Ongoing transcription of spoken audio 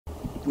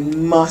we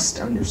must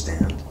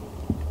understand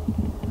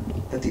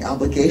that the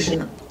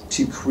obligation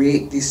to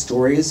create these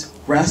stories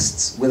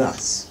rests with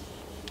us.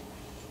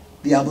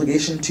 The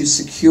obligation to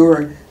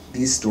secure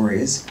these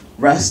stories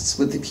rests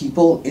with the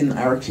people in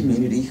our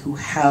community who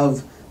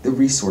have the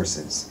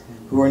resources,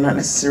 who are not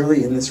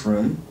necessarily in this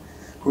room,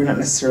 who are not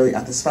necessarily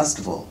at this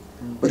festival,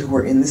 but who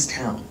are in this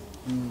town.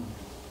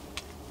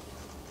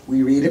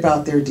 We read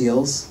about their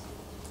deals,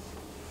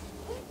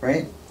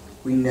 right?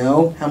 We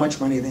know how much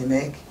money they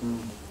make.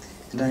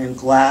 And I am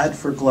glad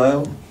for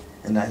Glow,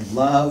 and I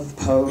love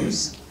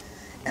Pose,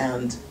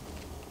 and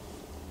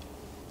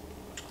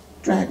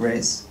Drag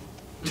Race.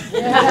 It's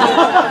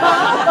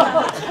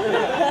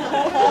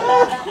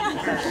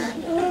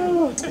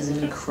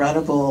an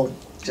incredible,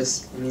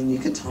 you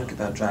could talk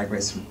about Drag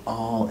Race from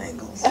all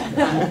angles.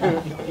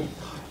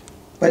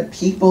 But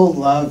people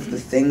love the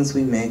things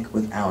we make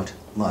without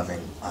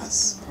loving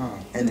us.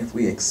 And if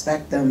we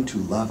expect them to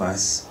love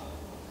us,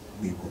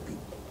 we will be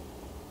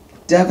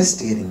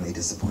devastatingly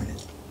disappointed.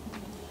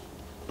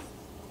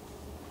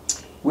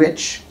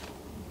 Which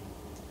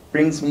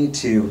brings me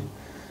to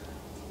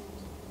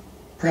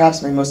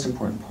perhaps my most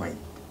important point.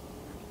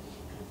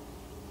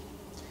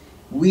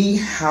 We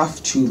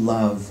have to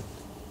love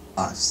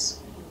us.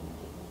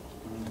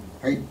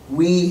 Right?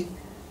 We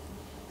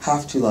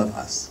have to love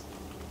us.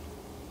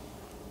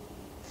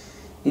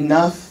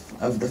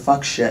 Enough of the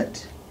fuck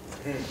shit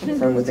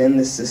from within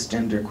the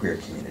cisgender queer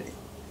community.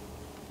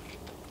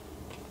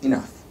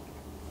 Enough.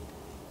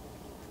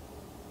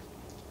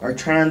 Are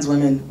trans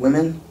women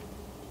women?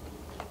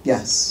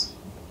 Yes.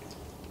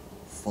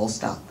 Full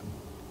stop.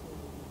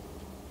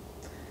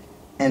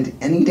 And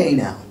any day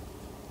now,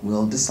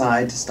 we'll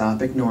decide to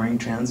stop ignoring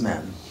trans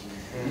men.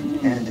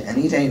 And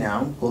any day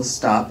now, we'll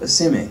stop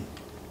assuming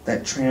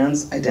that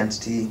trans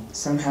identity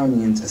somehow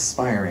means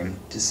aspiring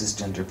to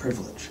cisgender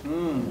privilege.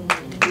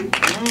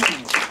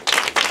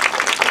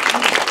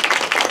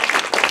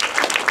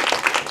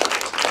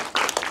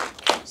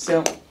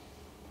 So,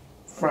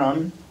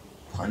 from,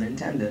 pun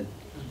intended,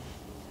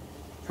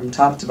 from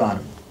top to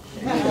bottom,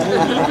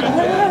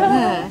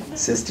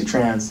 cis to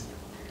trans,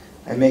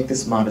 I make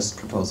this modest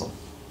proposal.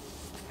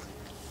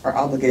 Our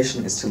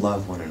obligation is to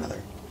love one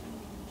another.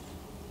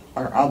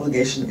 Our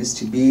obligation is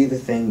to be the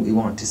thing we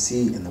want to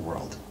see in the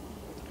world,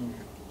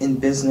 in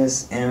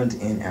business and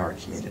in our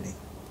community.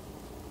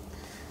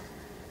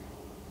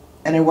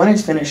 And I wanted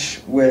to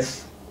finish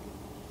with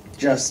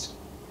just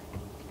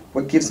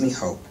what gives me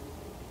hope.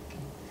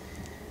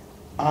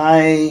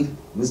 I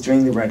was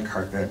doing the red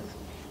carpet,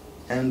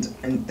 and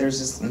there's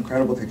this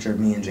incredible picture of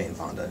me and Jane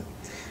Fonda.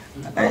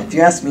 If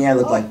you ask me, I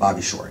look like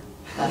Bobby Short.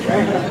 Right?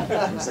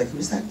 I was like,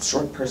 who's that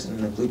short person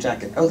in the blue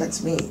jacket? Oh,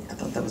 that's me. I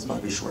thought that was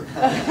Bobby Short.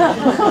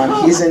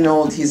 He's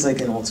like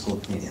an old school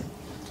comedian.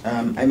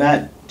 I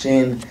met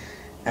Jane,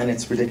 and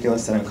it's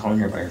ridiculous that I'm calling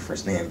her by her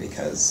first name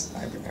because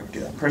I would never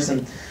do that in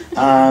person.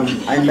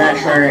 I met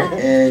her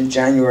in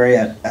January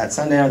at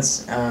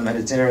Sundance at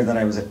a dinner that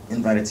I was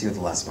invited to at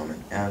the last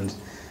moment. And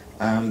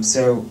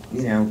so,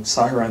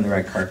 saw her on the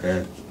red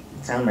carpet,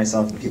 found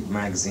myself in People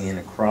magazine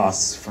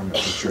across from a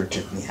picture of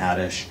Tiffany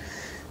Haddish,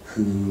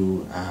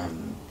 who,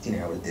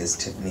 is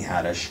Tiffany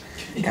Haddish.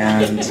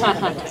 And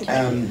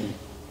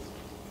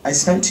I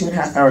spent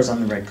 2.5 hours on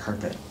the red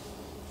carpet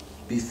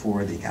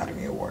before the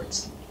Academy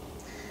Awards.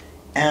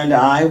 And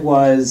I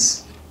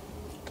was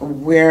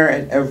aware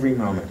at every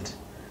moment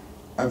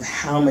of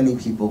how many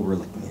people were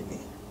looking at me.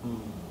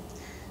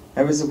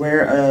 I was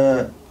aware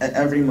at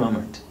every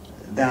moment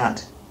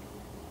that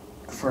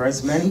for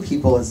as many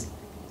people as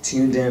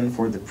tuned in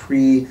for the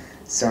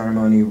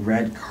pre-ceremony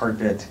red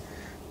carpet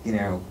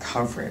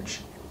coverage,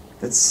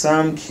 that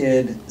some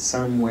kid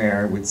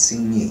somewhere would see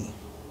me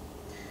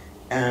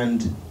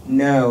and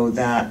know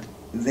that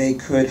they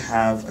could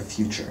have a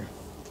future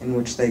in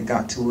which they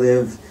got to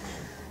live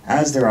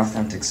as their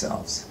authentic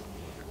selves,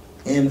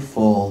 in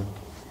full,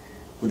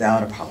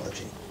 without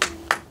apology.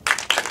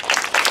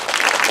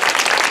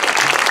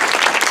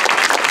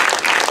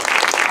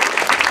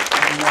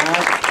 And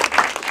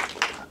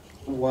that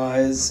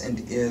was and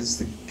is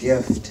the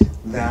gift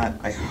that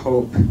I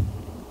hope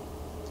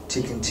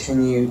to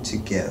continue to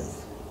give.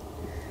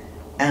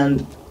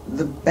 And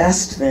the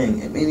best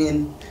thing, I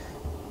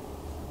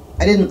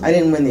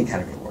didn't win the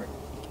Academy Award,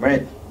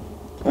 right?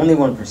 Only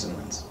one person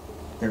wins.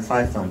 There are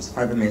 5 films,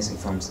 5 amazing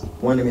films,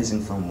 1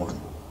 amazing film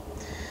won.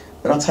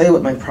 But I'll tell you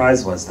what my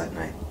prize was that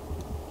night.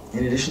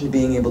 In addition to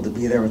being able to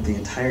be there with the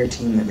entire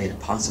team that made it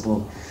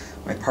possible,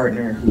 my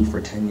partner, who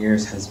for 10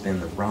 years has been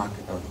the rock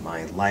of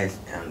my life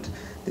and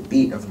the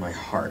beat of my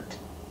heart,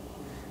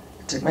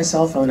 I took my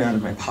cell phone out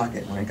of my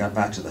pocket when I got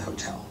back to the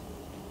hotel.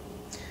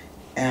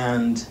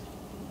 And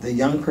the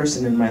young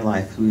person in my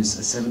life, who's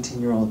a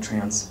 17-year-old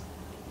trans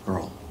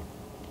girl,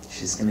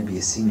 she's going to be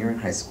a senior in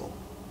high school,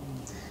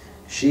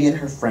 she and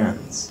her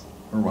friends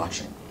were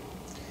watching.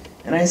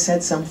 And I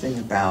said something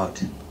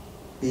about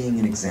being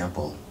an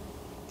example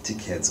to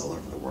kids all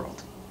over the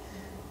world.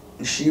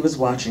 And she was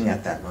watching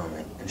at that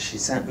moment, and she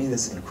sent me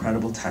this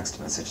incredible text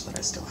message that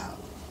I still have.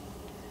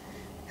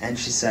 And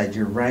she said,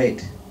 "You're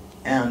right,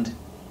 and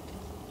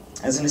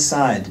as an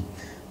aside,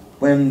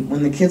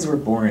 when the kids were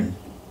born,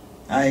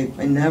 I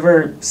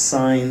never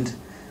signed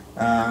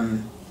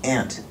Aunt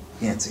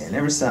Yance.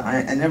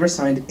 I never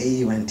signed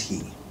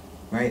A-U-N-T,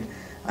 right?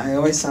 I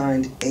always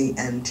signed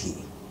A-N-T.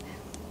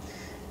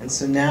 And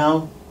so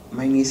now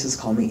my nieces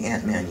call me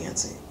Ant-Man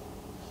Yance.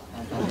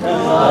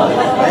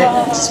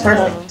 Right? Which is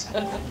perfect.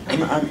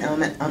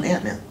 I'm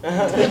Ant-Man.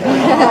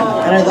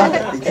 And I love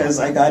it because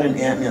I got an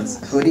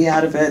Ant-Man's hoodie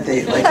out of it.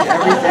 They like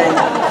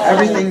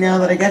everything now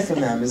that I get from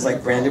them is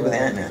like branded with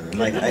Ant-Man. And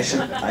like I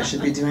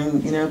should be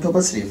doing, you know,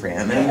 publicity for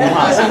Ant-Man.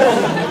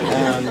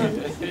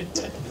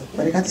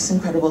 But I got this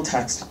incredible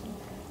text.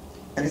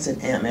 And it said,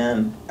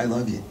 Ant-Man, I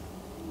love you.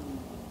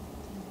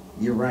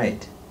 You're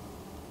right.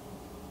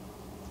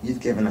 You've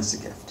given us a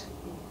gift.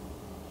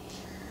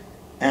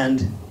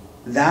 And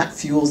that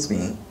fuels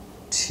me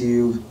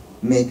to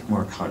make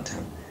more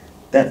content.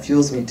 That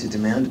fuels me to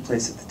demand a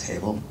place at the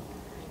table.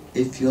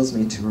 It fuels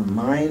me to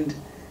remind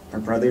our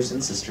brothers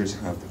and sisters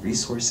who have the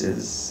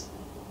resources,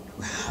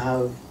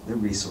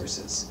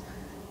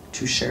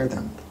 to share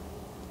them,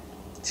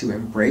 to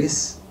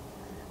embrace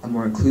a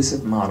more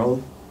inclusive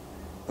model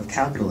of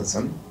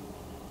capitalism,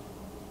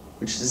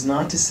 which is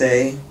not to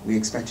say we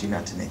expect you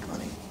not to make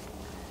money.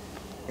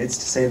 It's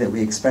to say that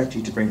we expect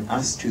you to bring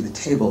us to the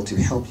table to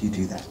help you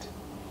do that,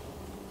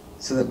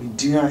 so that we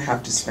do not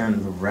have to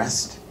spend the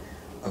rest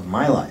of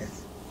my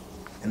life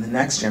and the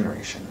next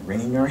generation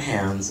wringing our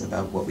hands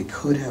about what we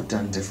could have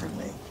done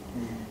differently.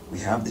 We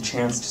have the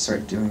chance to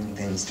start doing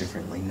things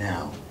differently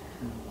now,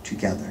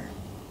 together.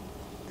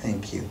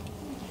 Thank you.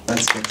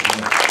 Let's get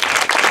to work.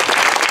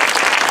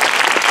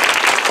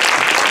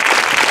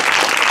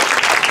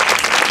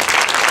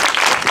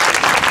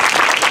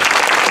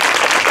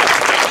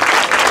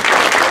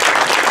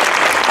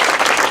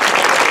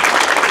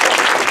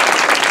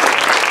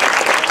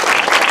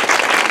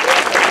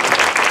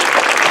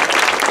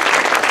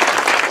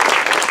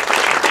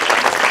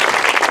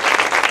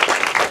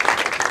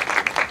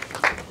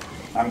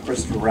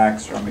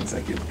 I'm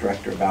Executive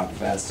Director of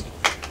Outfest.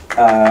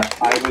 I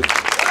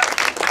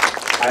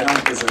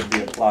don't deserve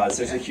the applause.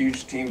 There's a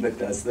huge team that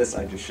does this.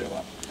 I just show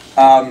up.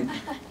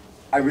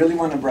 I really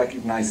want to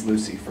recognize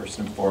Lucy first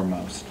and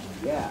foremost.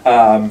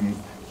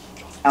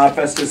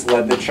 Outfest has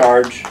led the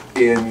charge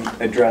in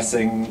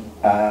addressing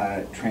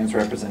trans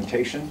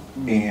representation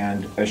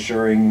and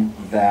assuring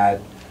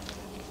that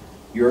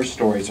your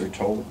stories are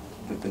told,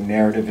 that the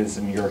narrative is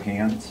in your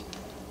hands.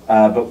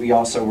 But we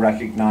also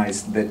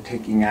recognize that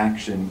taking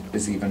action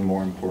is even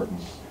more important.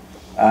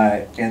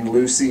 And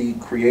Lucy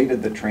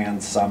created the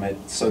Trans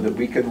Summit so that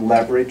we could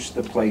leverage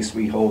the place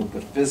we hold, the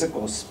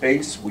physical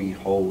space we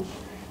hold,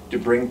 to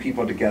bring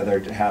people together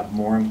to have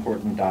more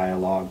important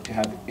dialogue, to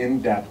have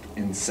in-depth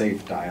and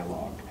safe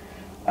dialogue.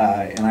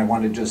 And I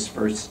want to just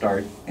first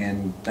start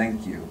and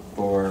thank you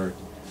for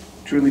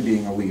truly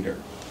being a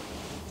leader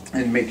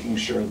and making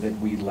sure that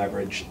we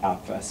leverage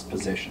Outfest's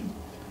position.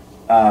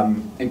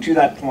 And to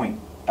that point,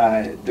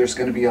 there's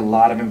going to be a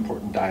lot of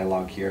important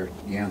dialogue here.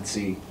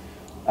 Yance,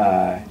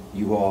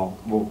 you all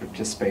will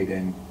participate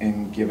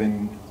in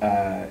given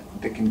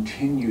the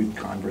continued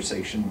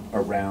conversation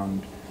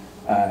around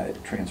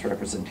trans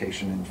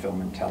representation in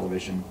film and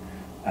television.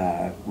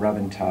 Rub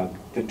and Tug,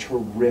 the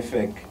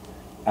terrific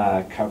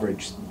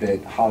coverage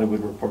that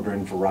Hollywood Reporter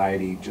and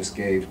Variety just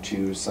gave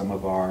to some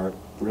of our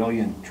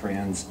brilliant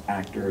trans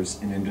actors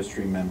and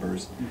industry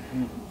members.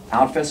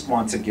 Outfest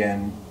wants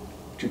again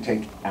to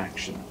take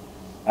action.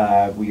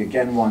 We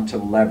again want to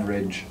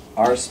leverage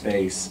our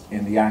space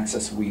and the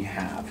access we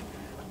have.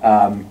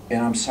 And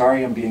I'm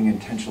sorry I'm being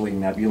intentionally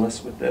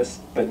nebulous with this,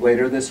 but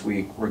later this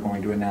week we're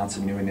going to announce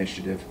a new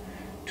initiative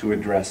to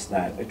address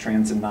that, a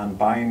trans and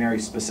non-binary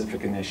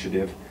specific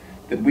initiative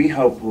that we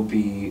hope will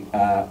be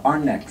our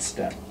next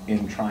step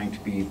in trying to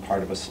be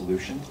part of a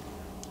solution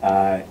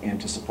and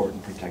to support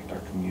and protect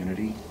our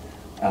community.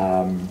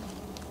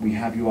 We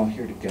have you all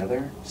here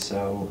together,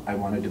 so I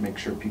wanted to make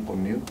sure people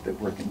knew that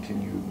we're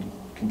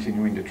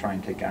continuing to try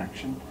and take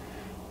action.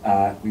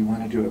 We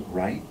want to do it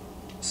right,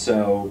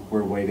 so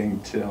we're waiting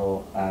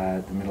till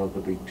the middle of the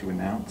week to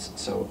announce.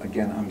 So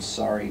again, I'm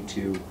sorry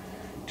to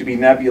be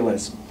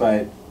nebulous,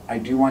 but I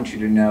do want you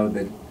to know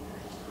that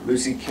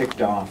Lucy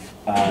kicked off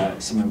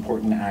some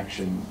important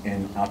action,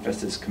 and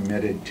Outfest is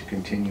committed to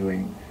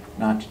continuing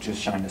not to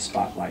just shine a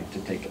spotlight, to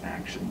take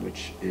action,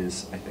 which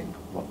is, I think,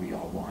 what we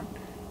all want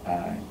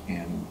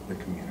and the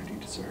community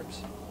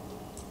deserves.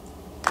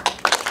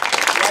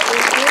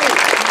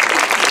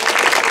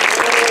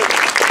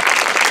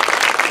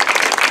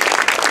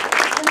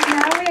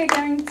 Now we are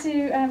going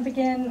to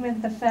begin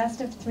with the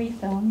first of 3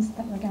 films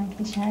that we're going to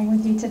be sharing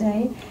with you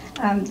today.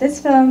 This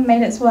film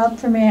made its world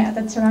premiere at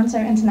the Toronto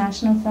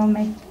International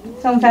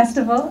Film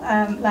Festival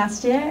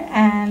last year,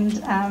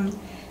 and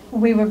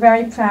we were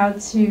very proud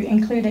to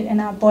include it in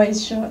our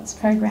Boys Shorts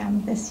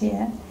program this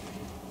year.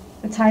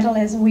 The title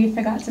is We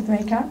Forgot to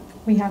Break Up.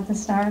 We have the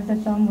star of the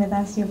film with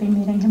us. You'll be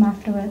meeting him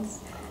afterwards.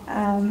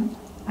 I'm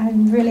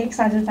really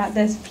excited about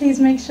this. Please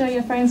make sure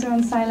your phones are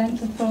on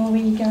silent before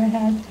we go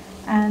ahead.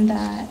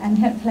 and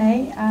hit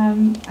play.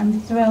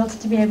 I'm thrilled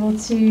to be able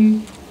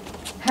to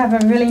have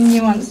a really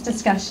nuanced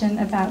discussion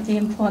about the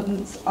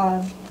importance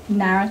of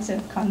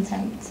narrative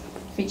content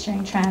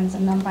featuring trans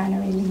and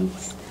non-binary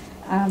leads.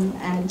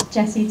 And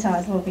Jessie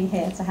Todd will be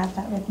here to have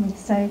that with me.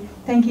 So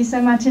thank you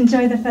so much.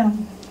 Enjoy the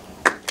film.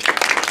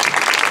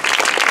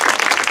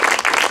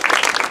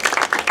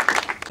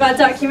 Our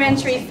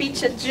documentary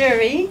featured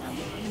jury.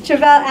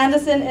 Tre'vell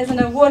Anderson is an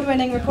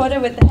award-winning reporter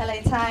with the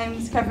LA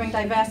Times, covering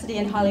diversity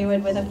in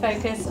Hollywood with a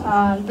focus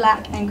on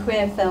black and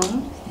queer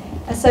film.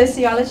 A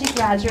sociology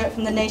graduate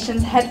from the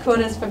nation's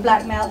headquarters for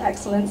black male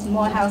excellence,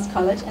 Morehouse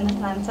College in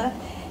Atlanta.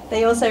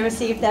 They also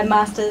received their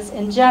master's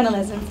in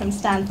journalism from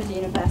Stanford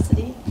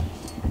University.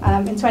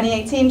 In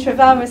 2018,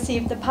 Tre'vell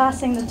received the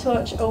Passing the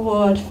Torch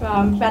Award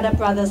from Better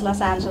Brothers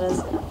Los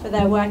Angeles for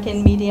their work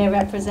in media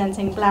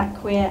representing black,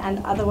 queer, and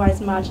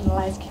otherwise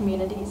marginalized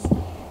communities.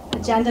 A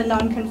gender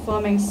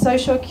non-conforming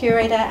social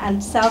curator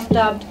and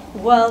self-dubbed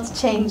world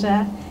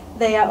changer,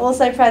 they are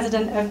also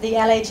president of the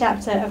LA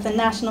chapter of the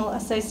National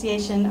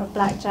Association of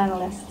Black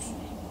Journalists.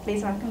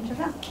 Please welcome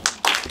Tre'vell.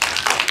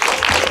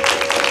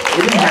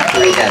 We didn't have to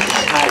read that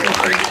entire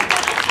version.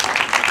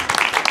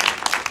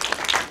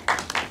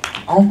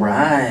 All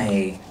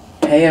right.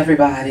 Hey,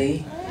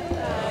 everybody.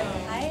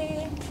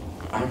 Hi.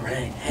 All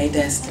right. Hey,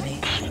 Destiny.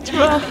 So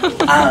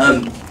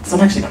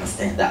I'm actually going to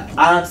stand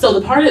up. So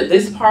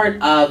this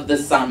part of the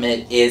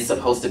summit is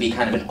supposed to be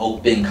kind of an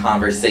open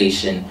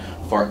conversation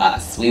for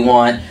us. We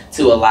want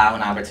to allow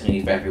an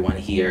opportunity for everyone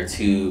here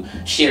to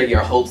share your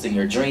hopes and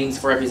your dreams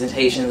for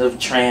representations of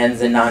trans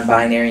and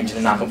non-binary and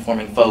gender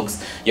non-conforming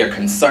folks, your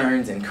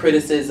concerns and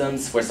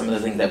criticisms for some of the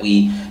things that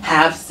we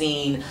have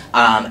seen,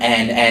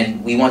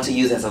 and we want to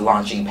use as a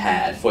launching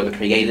pad for the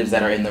creatives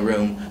that are in the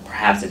room,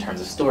 perhaps in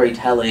terms of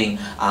storytelling,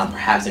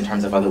 perhaps in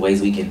terms of other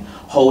ways we can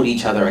hold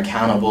each other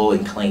accountable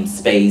and claim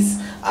space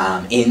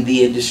in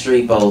the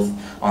industry, both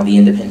on the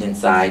independent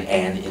side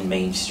and in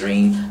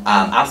mainstream.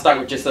 I'll start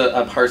with just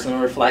a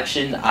personal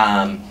reflection.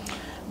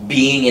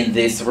 Being in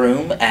this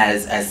room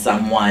as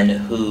someone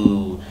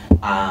who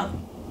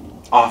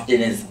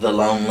often is the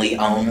lonely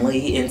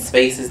only in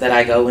spaces that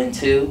I go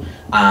into,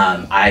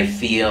 I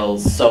feel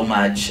so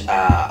much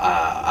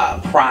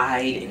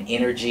pride and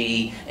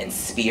energy and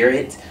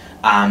spirit.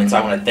 And so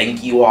I want to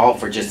thank you all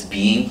for just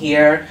being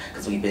here,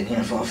 because we've been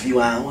here for a few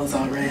hours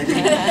already.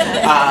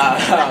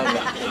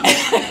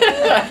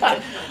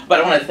 But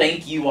I want to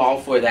thank you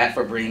all for that,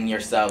 for bringing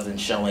yourselves and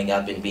showing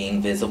up and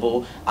being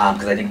visible,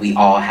 because I think we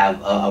all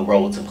have a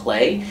role to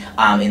play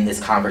in this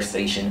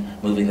conversation,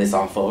 moving this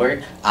all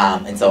forward.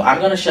 And so I'm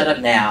going to shut up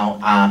now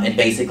and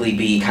basically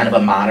be kind of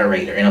a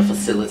moderator and a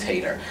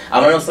facilitator.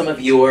 I want to know some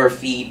of your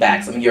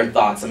feedback, some of your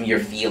thoughts, some of your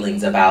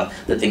feelings about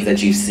the things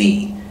that you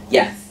see.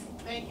 Yes?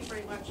 Thank you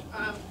very much.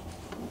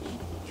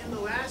 In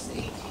the last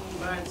 18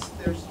 months,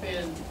 there's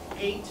been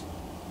 8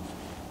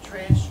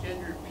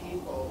 transgender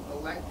people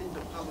elected to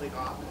public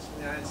office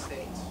in the United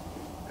States.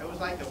 It was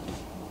like a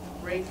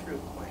breakthrough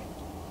point.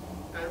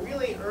 I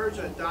really urge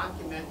a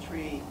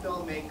documentary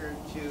filmmaker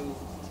to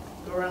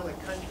go around the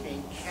country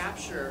and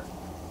capture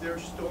their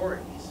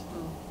stories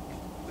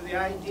with the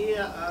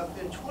idea of,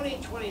 in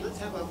 2020, let's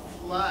have a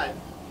flood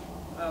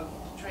of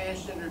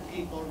transgender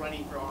people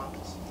running for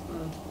office.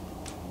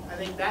 I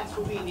think that's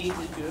what we need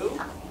to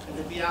do, and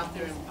to be out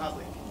there in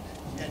public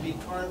and be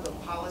part of the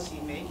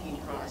policy-making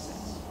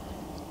process.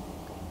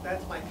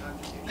 That's my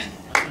contribution.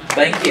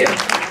 Thank you.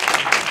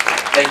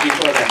 Thank you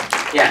for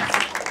that. Yes.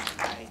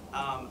 Hi.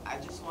 I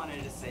just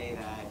wanted to say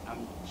that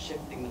I'm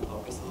shifting the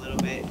focus a little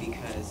bit,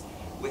 because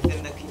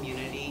within the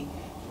community,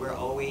 we're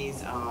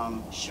always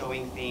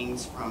showing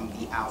things from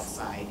the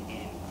outside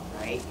in,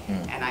 right?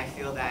 And I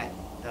feel that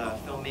the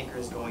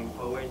filmmakers going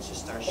forward should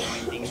start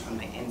showing things from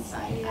the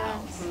inside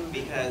out,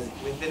 because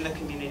within the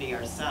community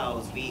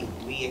ourselves, we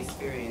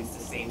experience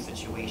the same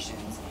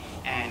situations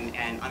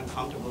and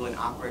uncomfortable and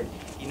awkward,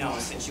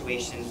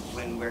 situations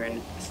when we're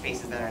in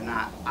spaces that are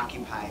not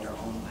occupied or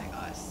owned by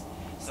us.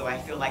 So I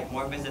feel like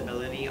more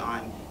visibility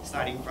on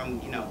starting from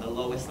the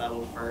lowest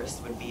level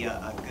first would be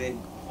a good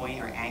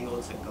point or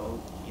angle to go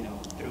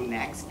through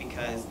next,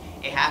 because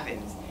it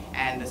happens.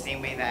 And the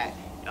same way that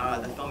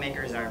the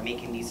filmmakers are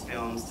making these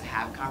films to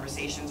have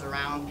conversations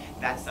around,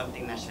 that's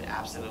something that should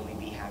absolutely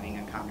be having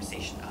a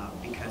conversation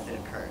of, because it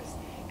occurs.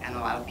 And a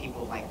lot of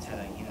people like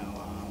to,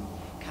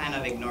 kind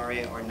of ignore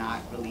it or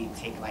not really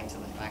take light to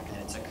the fact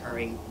that it's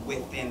occurring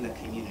within the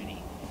community.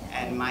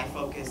 And my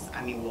focus,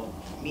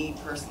 me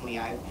personally,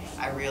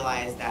 I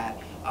realize that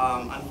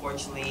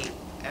unfortunately,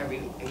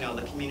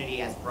 the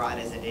community as broad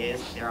as it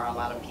is, there are a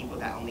lot of people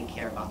that only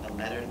care about the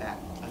letter that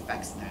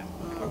affects them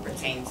or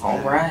pertains to them. All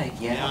right,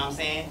 yeah. You know what I'm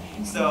saying?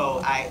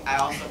 So I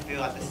also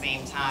feel at the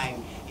same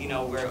time,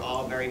 we're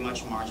all very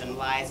much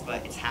marginalized,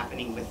 but it's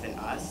happening within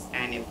us.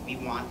 And if we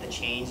want the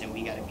change, then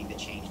we got to be the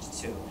change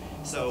too.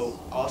 So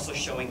also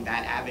showing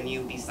that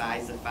avenue,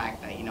 besides the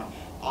fact that,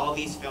 all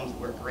these films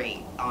were great,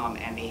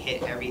 and they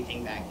hit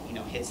everything that, you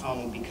know, hits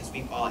home because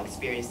we've all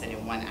experienced it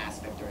in one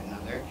aspect or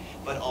another,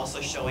 but also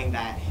showing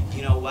that,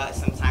 you know what,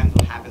 sometimes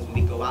what happens when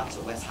we go out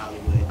to West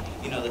Hollywood,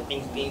 you know, the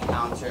things we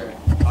encounter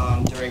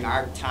during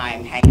our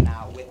time hanging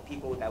out with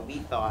people that we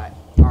thought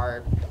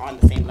are on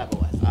the same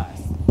level as us.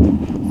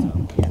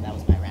 So, yeah, that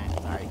was my rant.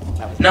 Sorry.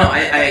 No,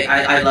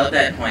 I love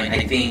that point.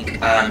 I think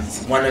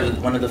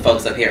one of the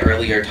folks up here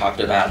earlier talked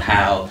about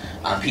how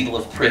people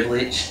of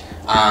privilege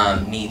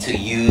need to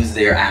use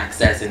their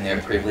access and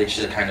their privilege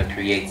to kind of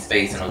create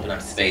space and open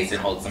up space and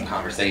hold some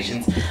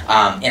conversations.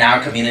 In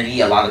our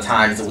community, a lot of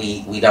times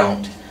we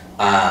don't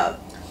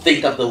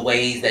think of the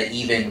ways that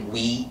even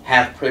we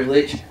have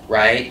privilege,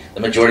 right? The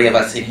majority of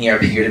us in here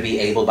appear to be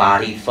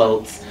able-bodied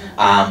folks.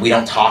 We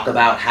don't talk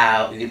about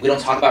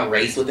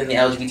race within the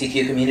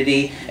LGBTQ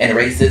community and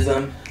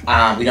racism.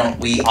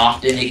 We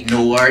often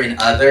ignore and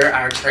other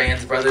our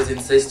trans brothers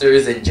and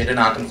sisters and gender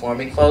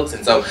non-conforming folks.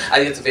 And so I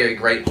think it's a very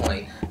great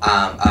point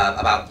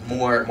about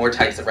more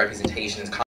types of representations.